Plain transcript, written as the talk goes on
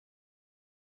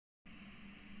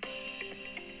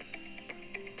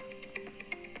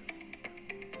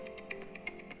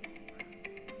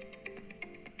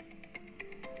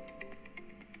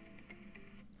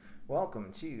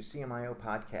Welcome to CMIO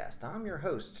Podcast. I'm your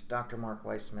host, Dr. Mark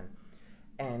Weissman.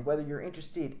 And whether you're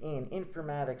interested in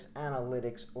informatics,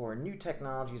 analytics, or new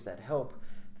technologies that help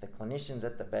the clinicians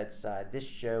at the bedside, this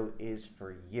show is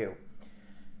for you.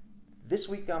 This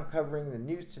week I'm covering the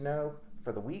news to know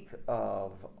for the week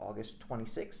of August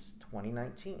 26,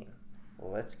 2019.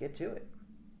 Let's get to it.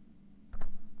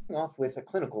 Off with a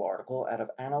clinical article out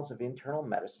of Annals of Internal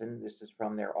Medicine. This is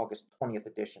from their August 20th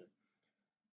edition.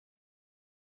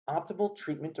 Optimal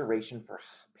treatment duration for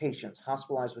patients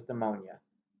hospitalized with pneumonia,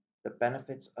 the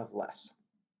benefits of less.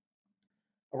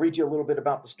 I'll read you a little bit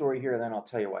about the story here, then I'll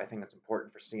tell you why I think it's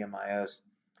important for CMIOs.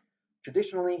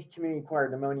 Traditionally,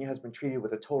 community-acquired pneumonia has been treated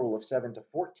with a total of 7 to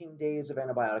 14 days of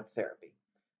antibiotic therapy.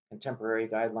 Contemporary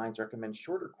guidelines recommend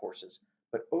shorter courses,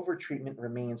 but overtreatment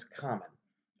remains common.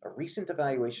 A recent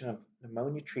evaluation of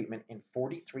pneumonia treatment in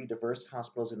 43 diverse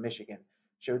hospitals in Michigan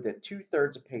showed that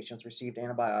 2/3 of patients received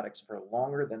antibiotics for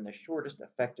longer than the shortest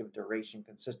effective duration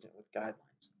consistent with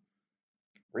guidelines.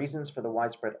 Reasons for the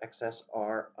widespread excess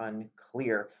are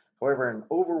unclear. However, an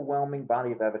overwhelming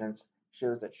body of evidence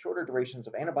shows that shorter durations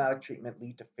of antibiotic treatment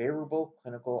lead to favorable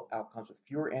clinical outcomes with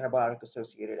fewer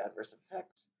antibiotic-associated adverse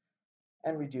effects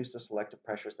and reduce the selective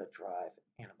pressures that drive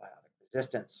antibiotic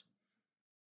resistance.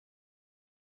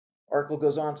 Article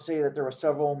goes on to say that there were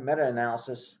several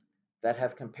meta-analyses that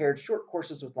have compared short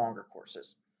courses with longer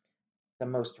courses. The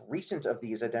most recent of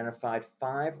these identified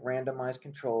 5 randomized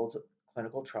controlled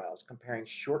clinical trials comparing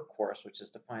short course, which is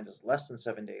defined as less than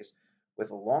 7 days, with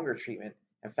a longer treatment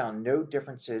and found no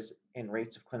differences in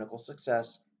rates of clinical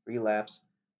success, relapse,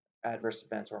 adverse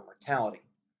events, or mortality.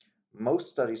 Most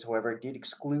studies, however, did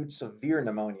exclude severe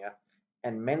pneumonia,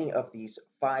 and many of these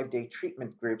 5-day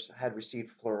treatment groups had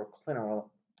received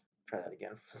fluoroquinolones.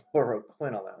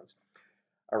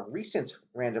 A recent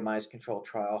randomized controlled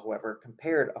trial, however,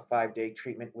 compared a 5-day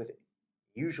treatment with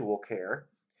usual care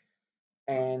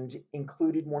and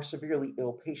included more severely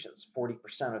ill patients.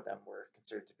 40% of them were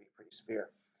considered to be pretty severe.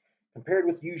 Compared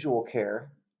with usual care,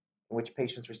 in which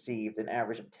patients received an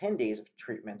average of 10 days of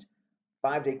treatment,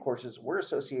 5-day courses were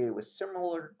associated with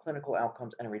similar clinical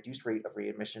outcomes and a reduced rate of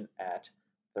readmission at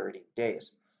 30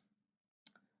 days.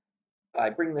 I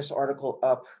bring this article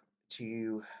up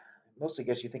to mostly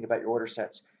get you to think about your order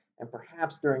sets, and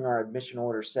perhaps during our admission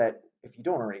order set, if you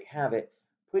don't already have it,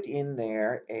 put in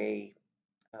there the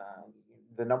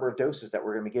number of doses that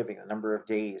we're going to be giving, the number of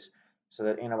days, so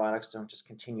that antibiotics don't just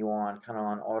continue on kind of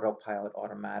on autopilot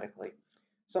automatically.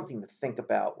 Something to think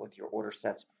about with your order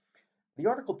sets. The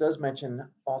article does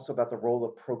mention also about the role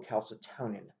of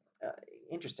procalcitonin.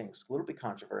 Interesting, it's a little bit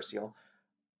controversial.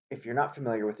 If you're not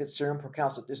familiar with it, serum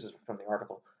procalcitonin, this is from the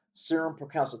article, serum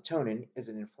procalcitonin is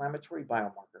an inflammatory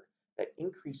biomarker that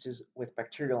increases with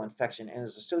bacterial infection and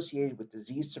is associated with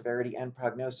disease severity and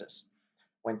prognosis.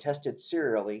 When tested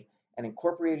serially and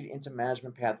incorporated into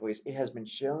management pathways, it has been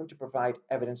shown to provide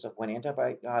evidence of when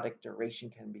antibiotic duration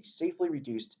can be safely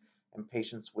reduced in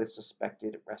patients with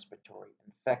suspected respiratory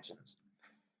infections.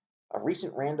 A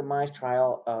recent randomized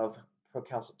trial of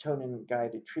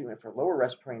procalcitonin-guided treatment for lower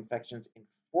respiratory infections in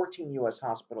 14 U.S.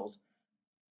 hospitals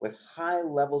with high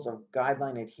levels of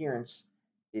guideline adherence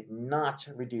did not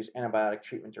reduce antibiotic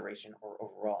treatment duration or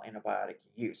overall antibiotic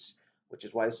use, which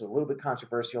is why this is a little bit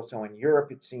controversial. So in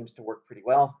Europe, it seems to work pretty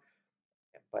well,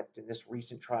 but in this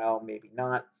recent trial, maybe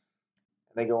not.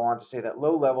 They go on to say that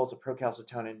low levels of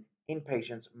procalcitonin in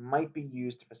patients might be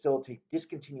used to facilitate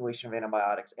discontinuation of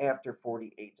antibiotics after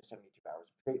 48 to 72 hours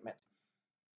of treatment.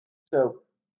 So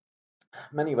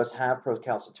many of us have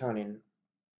procalcitonin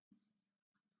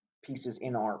pieces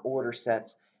in our order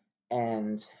sets,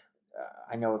 and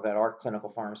I know that our clinical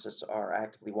pharmacists are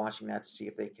actively watching that to see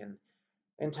if they can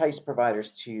entice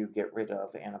providers to get rid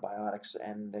of antibiotics,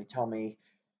 and they tell me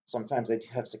sometimes they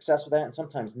have success with that and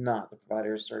sometimes not. The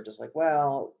providers are just like,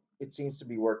 well, it seems to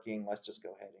be working, let's just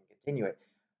go ahead and continue it.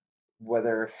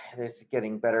 Whether it's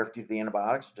getting better due to the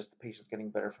antibiotics or just the patient's getting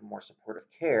better from more supportive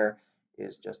care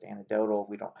is just anecdotal.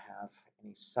 We don't have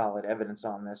any solid evidence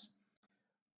on this.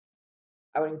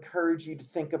 I would encourage you to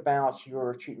think about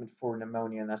your treatment for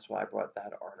pneumonia, and that's why I brought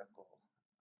that article.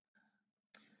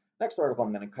 Next article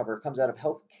I'm going to cover comes out of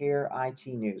Healthcare IT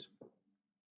News.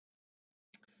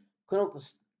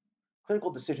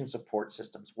 Clinical decision support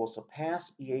systems will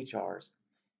surpass EHRs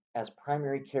as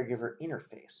primary caregiver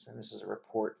interface. And this is a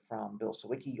report from Bill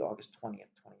Sawicki, August 20th,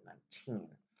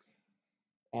 2019.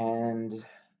 And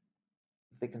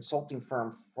the consulting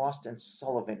firm Frost &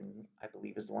 Sullivan, I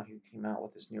believe, is the one who came out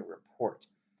with this new report.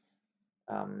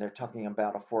 They're talking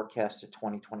about a forecast to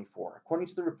 2024. According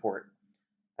to the report,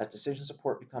 as decision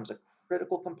support becomes a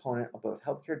critical component of both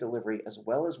healthcare delivery as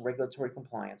well as regulatory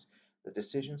compliance, The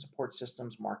decision support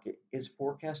systems market is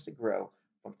forecast to grow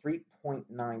from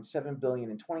 3.97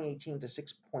 billion in 2018 to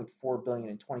 6.4 billion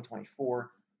in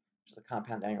 2024, which is a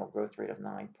compound annual growth rate of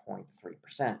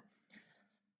 9.3%.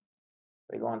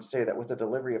 They go on to say that with the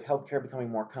delivery of healthcare becoming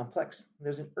more complex,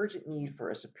 there's an urgent need for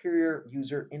a superior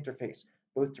user interface,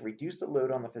 both to reduce the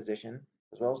load on the physician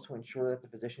as well as to ensure that the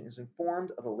physician is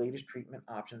informed of the latest treatment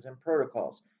options and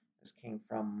protocols. This came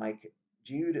from Mike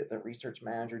Jude, the research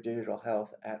manager digital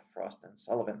health at Frost &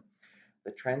 Sullivan.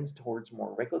 The trend towards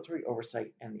more regulatory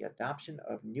oversight and the adoption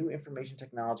of new information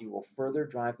technology will further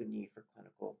drive the need for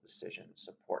clinical decision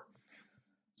support.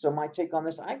 So my take on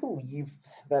this, I believe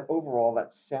that overall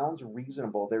that sounds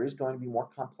reasonable. There is going to be more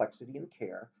complexity in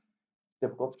care. It's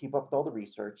difficult to keep up with all the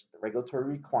research, the regulatory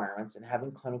requirements, and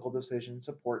having clinical decision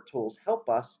support tools help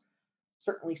us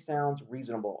certainly sounds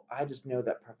reasonable. I just know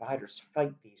that providers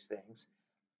fight these things.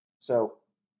 So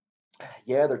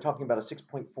yeah, they're talking about a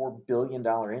 $6.4 billion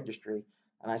industry,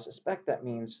 and I suspect that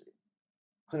means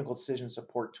clinical decision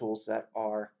support tools that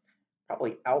are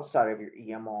probably outside of your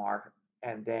EMR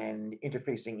and then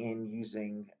interfacing in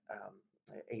using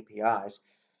APIs.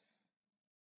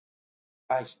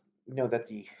 I know that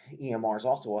the EMRs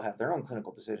also will have their own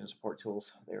clinical decision support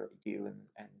tools. They already do.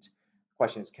 And the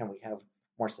question is, can we have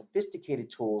more sophisticated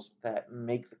tools that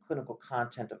make the clinical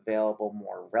content available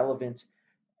more relevant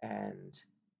and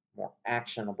more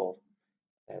actionable?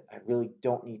 That I really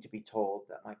don't need to be told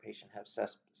that my patient has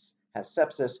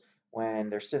sepsis when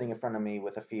they're sitting in front of me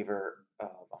with a fever of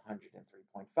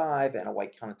 103.5 and a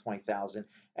white count of 20,000,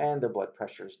 and their blood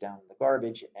pressure is down in the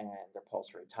garbage, and their pulse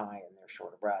rate's high, and they're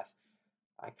short of breath.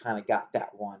 I kind of got that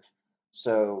one.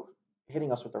 So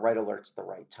hitting us with the right alerts at the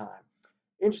right time.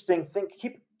 Interesting.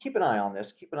 Keep an eye on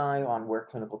this. Keep an eye on where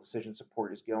clinical decision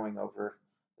support is going over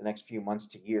the next few months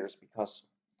to years, because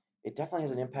it definitely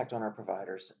has an impact on our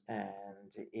providers, and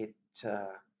it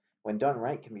when done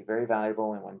right can be very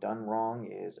valuable, and when done wrong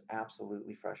is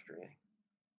absolutely frustrating.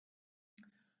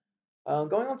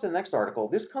 Going on to the next article,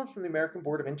 this comes from the American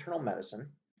Board of Internal Medicine,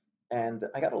 and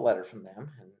I got a letter from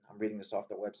them, and I'm reading this off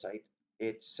their website.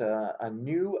 It's a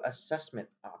new assessment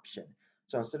option.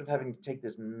 So instead of having to take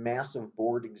this massive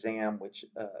board exam, which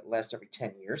lasts every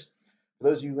 10 years, for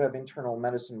those of you who have internal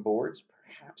medicine boards,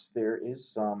 perhaps there is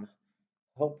some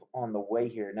help on the way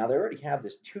here. Now, they already have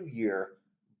this 2-year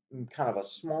kind of a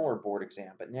smaller board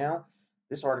exam, but now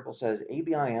this article says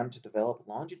ABIM to develop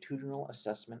longitudinal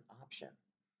assessment option.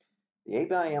 The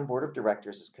ABIM Board of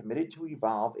Directors is committed to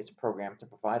evolve its program to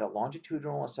provide a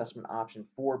longitudinal assessment option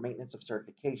for maintenance of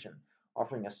certification,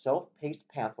 offering a self-paced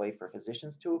pathway for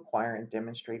physicians to acquire and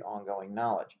demonstrate ongoing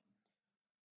knowledge.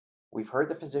 We've heard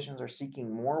that physicians are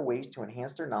seeking more ways to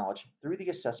enhance their knowledge through the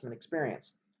assessment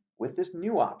experience. With this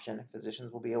new option,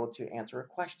 physicians will be able to answer a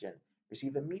question,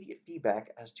 receive immediate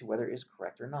feedback as to whether it is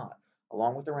correct or not,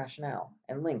 along with the rationale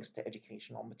and links to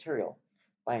educational material.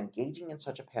 By engaging in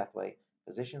such a pathway,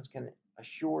 physicians can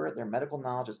assure their medical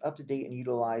knowledge is up to date and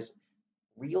utilize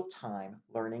real-time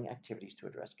learning activities to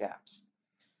address gaps.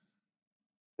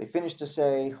 They finish to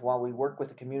say, while we work with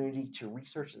the community to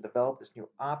research and develop this new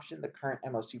option, the current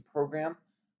MOC program,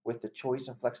 with the choice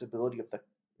and flexibility of the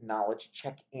knowledge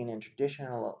check-in and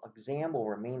traditional exam, will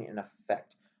remain in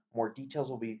effect. More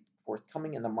details will be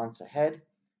forthcoming in the months ahead,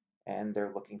 and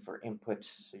they're looking for input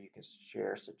so you can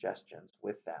share suggestions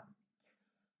with them.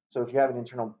 So if you have an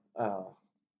internal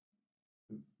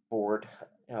board,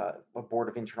 a board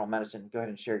of internal medicine, go ahead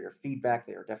and share your feedback.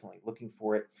 They are definitely looking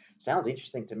for it. Sounds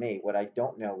interesting to me. What I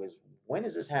don't know is, when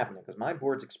is this happening? Because my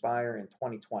boards expire in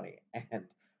 2020, and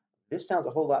this sounds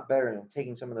a whole lot better than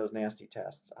taking some of those nasty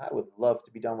tests. I would love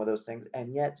to be done with those things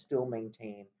and yet still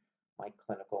maintain my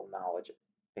clinical knowledge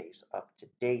base up to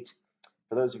date.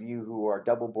 For those of you who are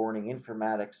double boarding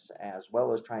informatics as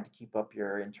well as trying to keep up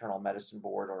your internal medicine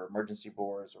board or emergency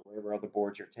boards or whatever other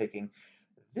boards you're taking,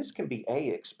 this can be A,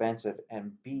 expensive,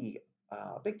 and B,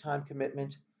 a big time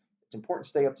commitment. It's important to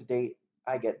stay up to date.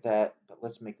 I get that, but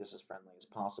let's make this as friendly as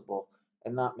possible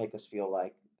and not make us feel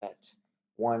like that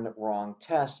one wrong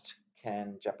test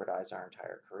can jeopardize our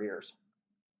entire careers.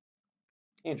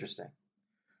 Interesting.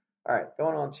 All right,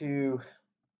 going on to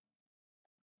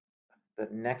the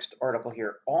next article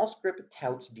here. Allscripts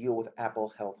touts deal with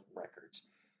Apple Health Records.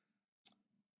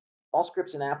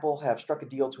 Allscripts and Apple have struck a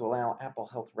deal to allow Apple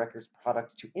Health Records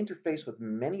product to interface with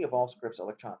many of Allscripts'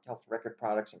 electronic health record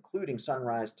products, including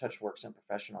Sunrise, TouchWorks, and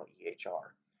Professional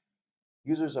EHR.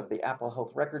 Users of the Apple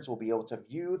Health Records will be able to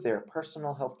view their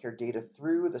personal healthcare data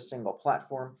through the single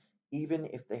platform, even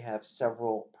if they have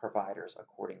several providers,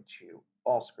 according to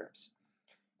Allscripts.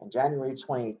 In January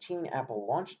 2018, Apple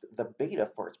launched the beta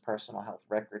for its personal health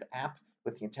record app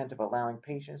with the intent of allowing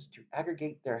patients to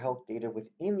aggregate their health data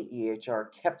within the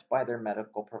EHR kept by their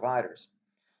medical providers.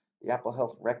 The Apple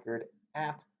Health Record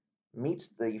app meets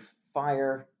the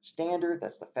FHIR standard,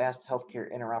 that's the Fast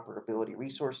Healthcare Interoperability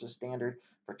Resources standard,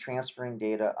 for transferring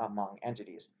data among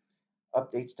entities.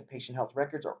 Updates to patient health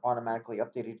records are automatically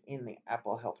updated in the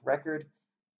Apple Health Record.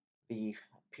 The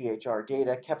PHR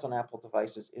data kept on Apple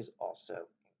devices is also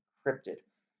encrypted.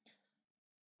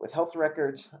 With health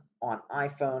records on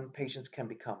iPhone, patients can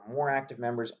become more active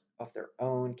members of their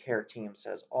own care team,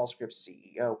 says Allscripts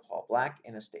CEO Paul Black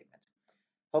in a statement.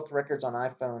 Health records on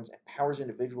iPhones empowers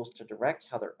individuals to direct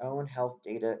how their own health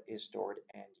data is stored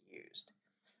and used.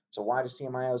 So why do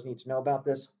CMIOs need to know about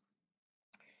this?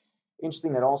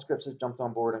 Interesting that Allscripts has jumped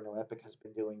on board. I know Epic has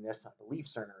been doing this. I believe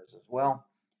Cerner is as well.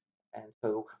 And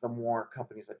so the more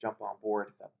companies that jump on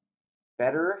board, the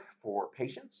better for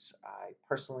patients. I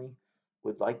personally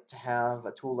would like to have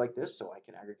a tool like this so I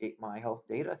can aggregate my health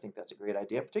data. I think that's a great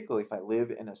idea, particularly if I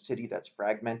live in a city that's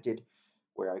fragmented,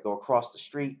 where I go across the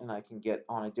street and I can get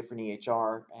on a different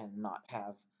EHR and not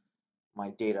have my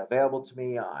data available to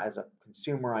me. As a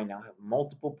consumer, I now have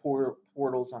multiple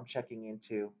portals I'm checking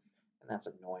into, and that's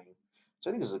annoying. So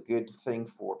I think this is a good thing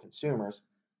for consumers.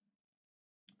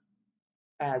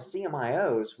 As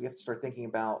CMIOs, we have to start thinking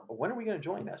about when are we going to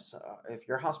join this? If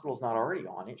your hospital is not already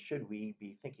on it, should we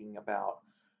be thinking about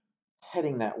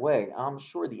heading that way? I'm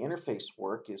sure the interface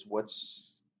work is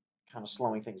what's kind of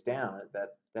slowing things down.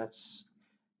 That's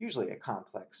usually a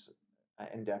complex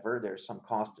endeavor. There's some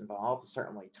cost involved,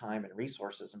 certainly time and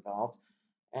resources involved,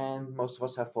 and most of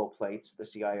us have full plates. The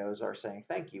CIOs are saying,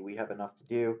 "Thank you, we have enough to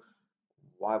do.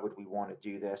 Why would we want to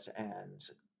do this?" And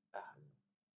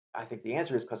I think the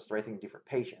answer is because it's the right thing to do for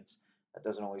patients. That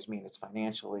doesn't always mean it's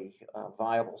financially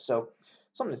viable. So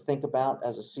something to think about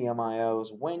as a CMIO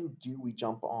is when do we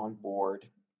jump on board,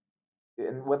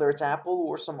 and whether it's Apple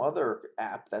or some other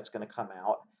app that's going to come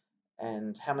out,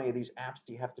 and how many of these apps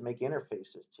do you have to make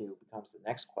interfaces to becomes the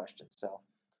next question. So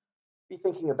be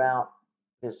thinking about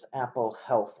this Apple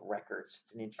Health Records.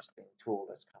 It's an interesting tool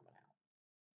that's coming out.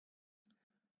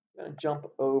 I'm going to jump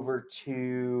over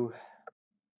to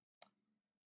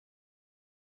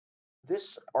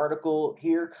this article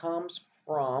here. Comes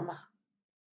from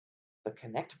the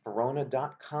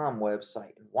connectverona.com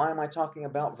website. And why am I talking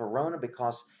about Verona?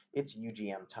 Because it's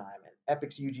UGM time, and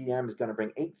Epic's UGM is going to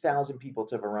bring 8,000 people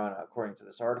to Verona, according to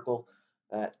this article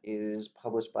that is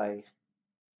published by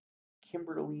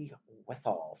Kimberly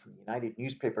Wethall from the United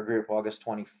Newspaper Group, August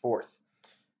 24th.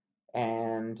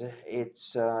 And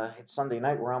it's Sunday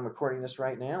night where I'm recording this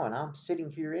right now, and I'm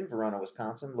sitting here in Verona,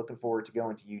 Wisconsin, looking forward to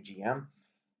going to UGM.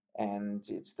 And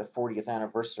it's the 40th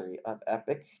anniversary of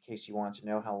Epic, in case you wanted to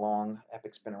know how long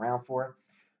Epic's been around for.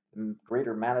 The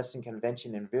Greater Madison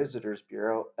Convention and Visitors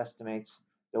Bureau estimates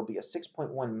there'll be a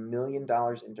 $6.1 million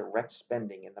in direct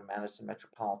spending in the Madison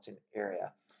metropolitan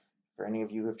area. For any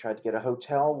of you who have tried to get a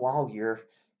hotel while you're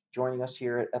joining us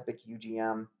here at Epic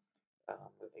UGM,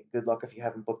 good luck if you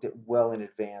haven't booked it well in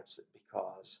advance,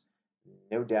 because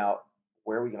no doubt,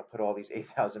 where are we going to put all these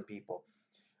 8,000 people?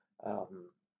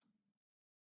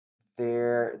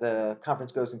 The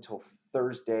conference goes until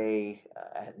Thursday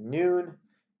at noon,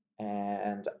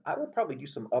 and I will probably do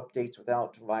some updates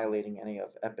without violating any of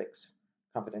Epic's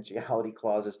confidentiality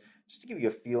clauses, just to give you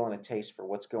a feel and a taste for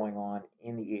what's going on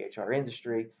in the EHR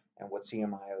industry and what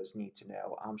CMIOs need to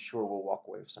know. I'm sure we'll walk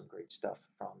away with some great stuff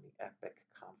from the Epic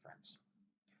conference.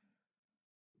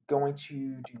 Going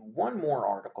to do one more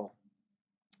article,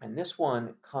 and this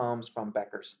one comes from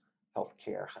Becker's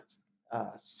Healthcare.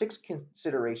 6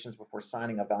 considerations before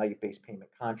signing a value-based payment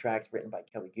contract, written by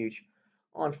Kelly Gooch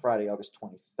on Friday, August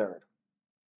 23rd.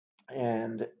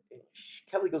 And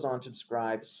Kelly goes on to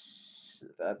describe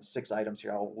 6 items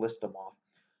here. I'll list them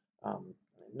off.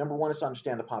 Number 1 is to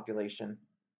understand the population.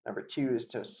 Number 2 is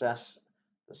to assess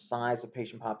the size of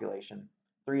patient population.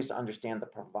 3 is to understand the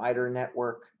provider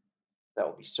network that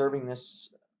will be serving this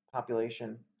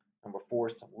population. Number 4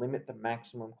 is to limit the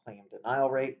maximum claim denial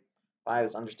rate. 5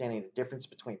 is understanding the difference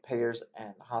between payers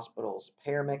and the hospital's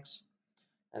payer mix.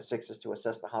 And 6 is to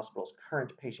assess the hospital's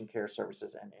current patient care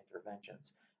services and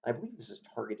interventions. I believe this is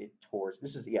targeted towards,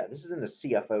 this is in the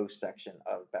CFO section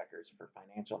of Becker's for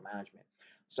financial management.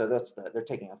 So they're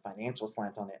taking a financial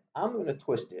slant on it. I'm going to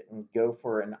twist it and go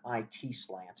for an IT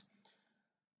slant.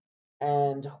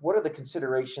 And what are the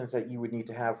considerations that you would need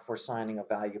to have for signing a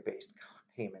value-based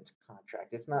payment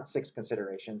contract? It's not 6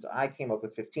 considerations. I came up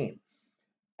with 15.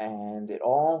 And it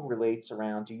all relates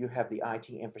around, do you have the IT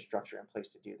infrastructure in place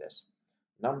to do this?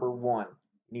 Number 1,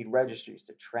 you need registries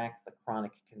to track the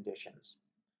chronic conditions.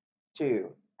 Two,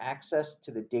 access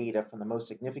to the data from the most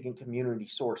significant community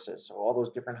sources. So all those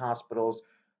different hospitals,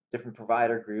 different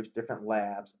provider groups, different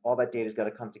labs, all that data's got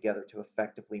to come together to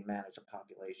effectively manage a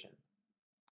population.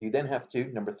 You then have to,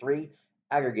 number three,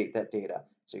 aggregate that data.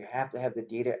 So you have to have the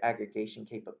data aggregation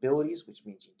capabilities, which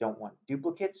means you don't want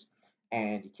duplicates,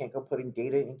 and you can't go putting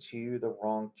data into the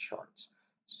wrong charts.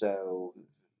 So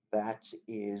that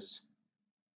is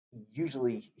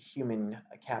usually human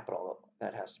capital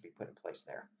that has to be put in place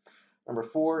there. Number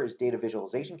four is data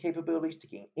visualization capabilities to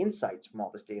gain insights from all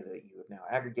this data that you have now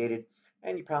aggregated.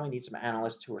 And you probably need some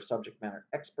analysts who are subject matter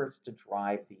experts to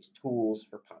drive these tools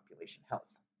for population health.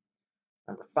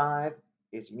 Number five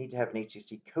is you need to have an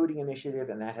HCC coding initiative,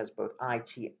 and that has both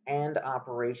IT and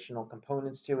operational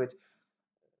components to it.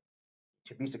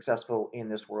 To be successful in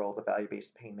this world of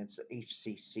value-based payments,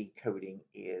 HCC coding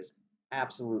is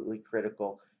absolutely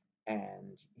critical,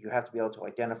 and you have to be able to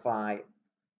identify,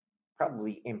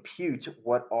 probably impute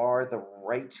what are the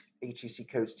right HCC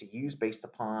codes to use based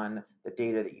upon the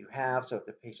data that you have. So if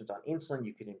the patient's on insulin,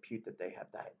 you can impute that they have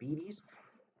diabetes.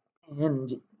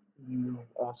 And you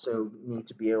also need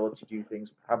to be able to do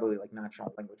things probably like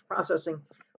natural language processing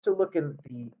to look in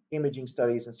the imaging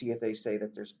studies and see if they say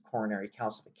that there's coronary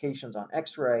calcifications on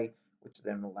x-ray, which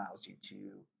then allows you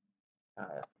to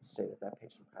say that that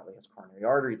patient probably has coronary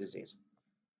artery disease.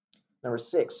 Number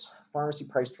six, pharmacy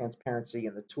price transparency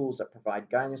and the tools that provide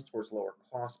guidance towards lower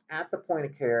costs at the point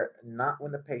of care, not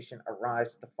when the patient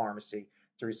arrives at the pharmacy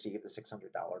to receive the $600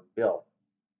 bill.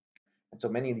 And so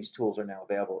many of these tools are now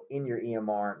available in your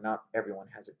EMR. Not everyone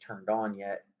has it turned on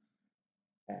yet.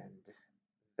 And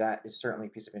that is certainly a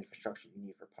piece of infrastructure you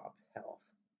need for pop health.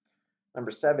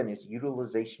 Number seven is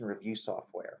utilization review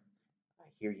software. I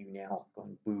hear you now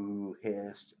going boo,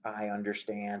 hiss, I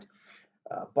understand.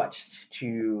 But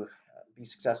to be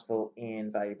successful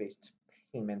in value-based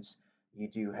payments, you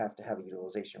do have to have a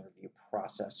utilization review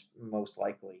process, most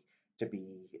likely, to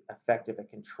be effective at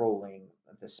controlling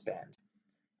the spend.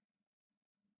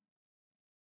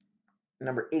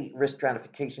 Number eight, risk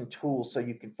stratification tools so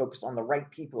you can focus on the right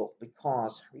people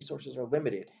because resources are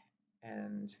limited.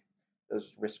 And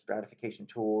those risk stratification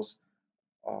tools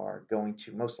are going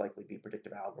to most likely be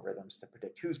predictive algorithms to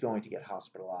predict who's going to get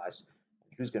hospitalized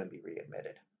and who's going to be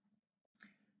readmitted.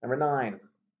 Number nine,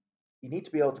 you need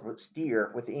to be able to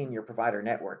steer within your provider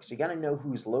network. So you got to know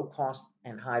who's low cost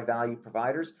and high value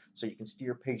providers so you can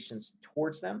steer patients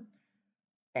towards them.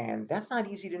 And that's not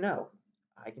easy to know.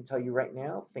 I can tell you right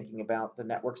now, thinking about the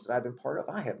networks that I've been part of,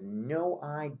 I have no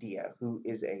idea who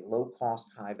is a low cost,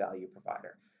 high value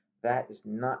provider. That is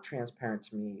not transparent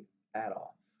to me at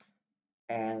all.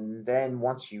 And then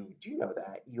once you do know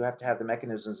that, you have to have the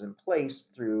mechanisms in place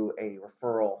through a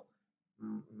referral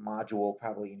module,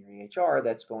 probably in your EHR,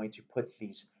 that's going to put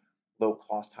these low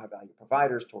cost, high value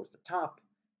providers towards the top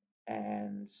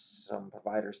and some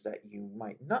providers that you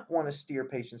might not want to steer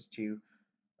patients to,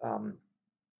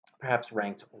 perhaps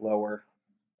ranked lower.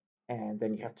 And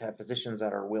then you have to have physicians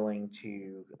that are willing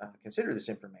to consider this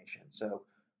information. So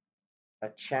a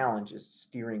challenge is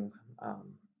steering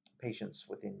patients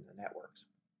within the networks.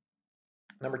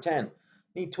 Number 10,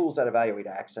 you need tools that evaluate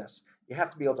access. You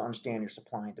have to be able to understand your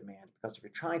supply and demand because if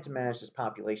you're trying to manage this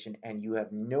population and you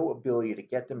have no ability to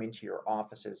get them into your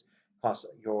offices because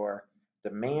your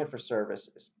demand for service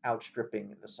is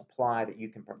outstripping the supply that you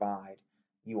can provide,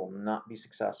 you will not be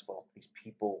successful. These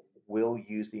people will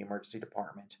use the emergency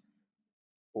department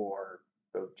or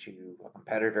go to a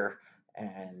competitor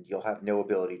and you'll have no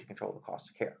ability to control the cost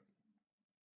of care.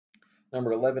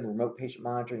 Number 11, remote patient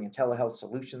monitoring and telehealth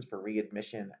solutions for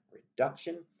readmission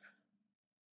reduction.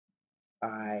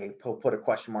 I put a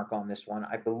question mark on this one.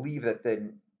 I believe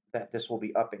that this will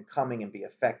be up and coming and be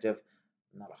effective.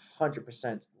 I'm not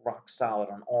 100% rock solid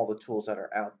on all the tools that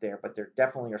are out there, but there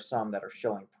definitely are some that are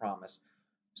showing promise.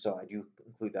 So I do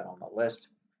include that on the list.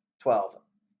 12,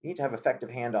 you need to have effective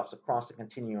handoffs across the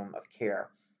continuum of care.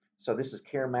 So this is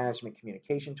care management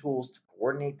communication tools to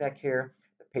coordinate that care.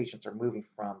 The patients are moving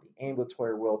from the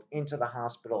ambulatory world into the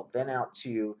hospital, then out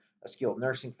to a skilled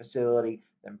nursing facility,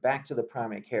 then back to the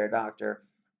primary care doctor.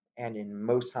 And in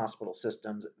most hospital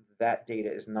systems, that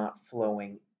data is not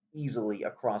flowing easily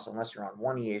across unless you're on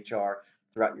one EHR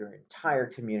throughout your entire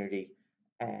community,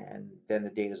 and then the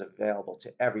data is available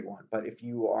to everyone. But if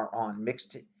you are on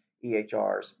mixed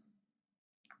EHRs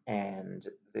and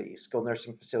the skilled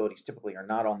nursing facilities typically are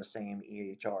not on the same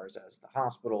EHRs as the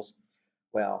hospitals,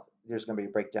 well, there's going to be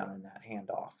a breakdown in that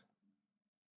handoff.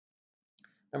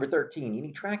 Number 13, you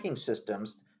need tracking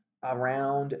systems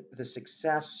around the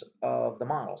success of the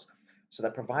models. so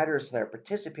that providers that are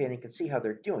participating can see how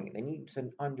they're doing. They need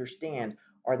to understand,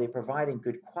 are they providing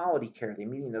good quality care? Are they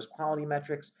meeting those quality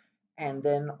metrics? And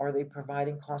then are they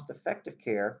providing cost-effective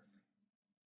care?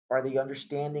 Are they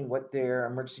understanding what their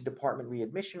emergency department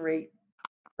readmission rate,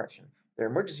 correction, their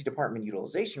emergency department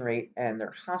utilization rate and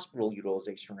their hospital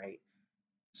utilization rate,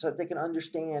 so that they can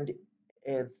understand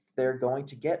if they're going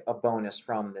to get a bonus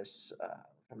from this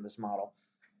model,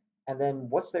 and then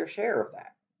what's their share of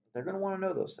that? They're going to want to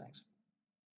know those things.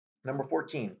 Number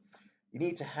 14, you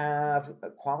need to have a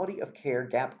quality of care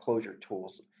gap closure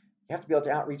tools. You have to be able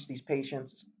to outreach these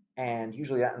patients, and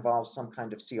usually that involves some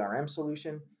kind of CRM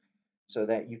solution so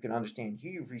that you can understand who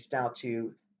you've reached out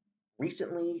to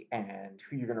recently and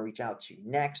who you're going to reach out to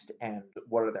next and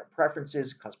what are their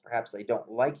preferences, because perhaps they don't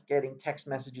like getting text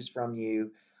messages from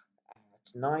you.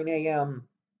 It's 9 a.m.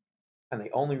 and they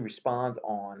only respond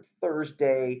on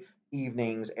Thursday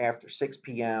evenings after 6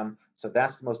 p.m. So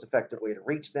that's the most effective way to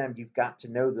reach them. You've got to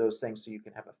know those things so you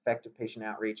can have effective patient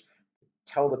outreach.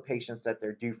 Tell the patients that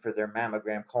they're due for their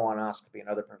mammogram, colonoscopy, and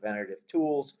other preventative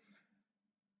tools.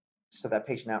 So that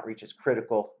patient outreach is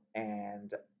critical.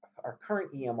 And our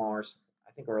current EMRs,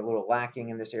 I think, are a little lacking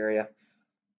in this area.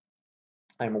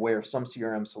 I'm aware of some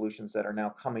CRM solutions that are now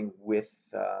coming with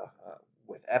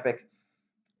Epic.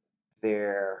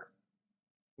 They're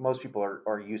Most people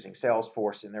are using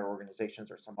Salesforce in their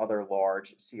organizations or some other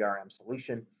large CRM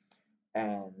solution,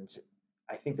 and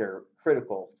I think they're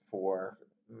critical for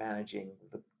managing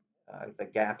the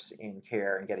gaps in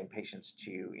care and getting patients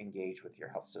to engage with your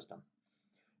health system.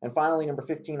 And finally, number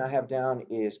 15 I have down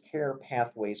is care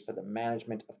pathways for the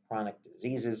management of chronic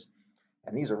diseases.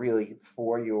 And these are really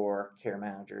for your care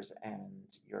managers and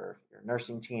your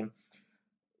nursing team,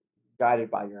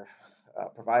 guided by your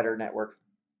provider network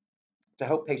to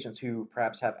help patients who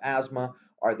perhaps have asthma.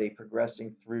 Are they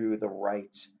progressing through the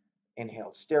right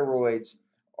inhaled steroids?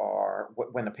 Or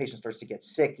when a patient starts to get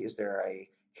sick, is there a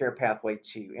care pathway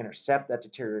to intercept that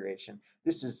deterioration?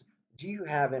 Do you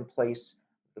have in place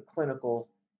the clinical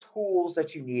tools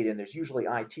that you need? And there's usually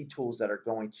IT tools that are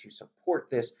going to support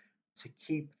this to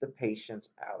keep the patients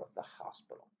out of the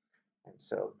hospital. And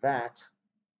so that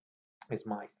is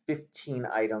my 15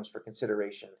 items for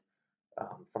consideration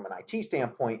from an IT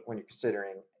standpoint when you're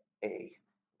considering a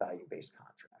value-based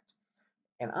contract.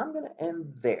 And I'm going to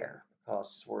end there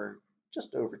because we're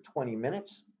just over 20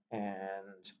 minutes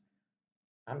and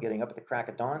I'm getting up at the crack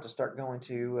of dawn to start going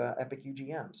to Epic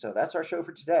UGM. So that's our show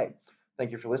for today.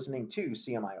 Thank you for listening to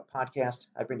CMIO Podcast.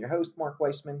 I've been your host, Mark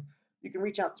Weissman. You can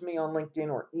reach out to me on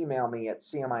LinkedIn or email me at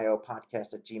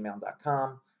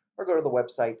cmiopodcast@gmail.com or go to the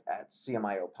website at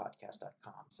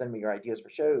cmiopodcast.com. Send me your ideas for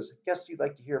shows, guests you'd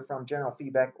like to hear from, general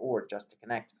feedback, or just to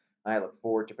connect. I look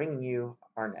forward to bringing you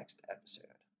our next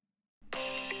episode.